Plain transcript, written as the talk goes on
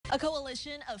A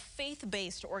coalition of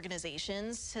faith-based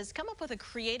organizations has come up with a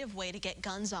creative way to get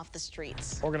guns off the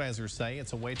streets. Organizers say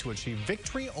it's a way to achieve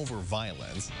victory over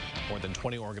violence. More than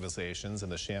 20 organizations in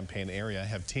the Champaign area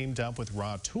have teamed up with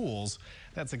Raw Tools.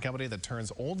 That's a company that turns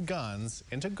old guns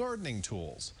into gardening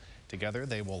tools. Together,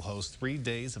 they will host 3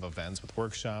 days of events with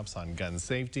workshops on gun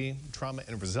safety, trauma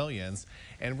and resilience,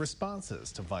 and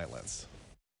responses to violence.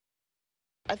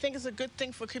 I think it's a good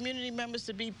thing for community members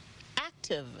to be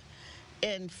active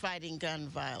in fighting gun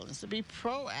violence, to be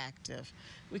proactive.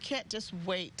 We can't just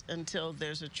wait until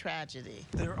there's a tragedy.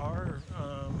 There are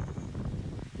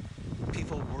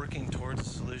people working towards a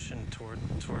solution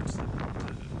towards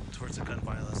the gun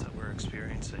violence that we're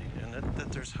experiencing, and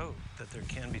that there's hope, that there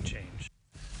can be change.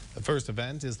 The first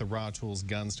event is the Raw Tools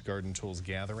Guns to Garden Tools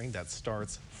Gathering that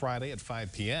starts Friday at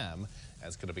 5 p.m.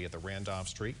 That's going to be at the Randolph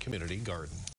Street Community Garden.